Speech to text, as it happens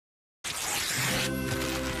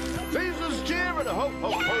ho,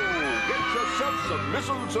 ho, ho! Get yourself some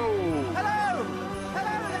mistletoe! Hello!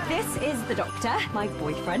 Hello! This is the Doctor, my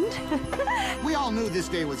boyfriend. We all knew this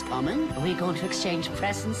day was coming. Are we going to exchange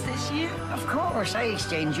presents this year? Of course, I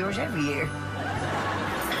exchange yours every year.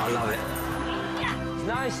 I love it. It's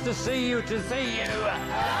nice to see you,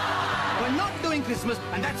 We're not doing Christmas,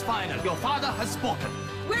 and that's final. Your father has spoken.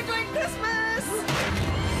 We're doing Christmas!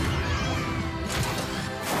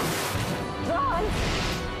 Ron!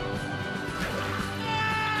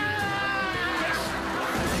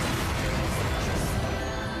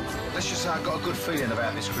 Let's just say I got a good feeling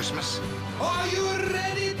about this Christmas. Are you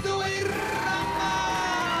ready to rumble?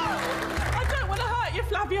 I don't want to hurt you,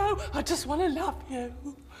 Flavio. I just want to love you.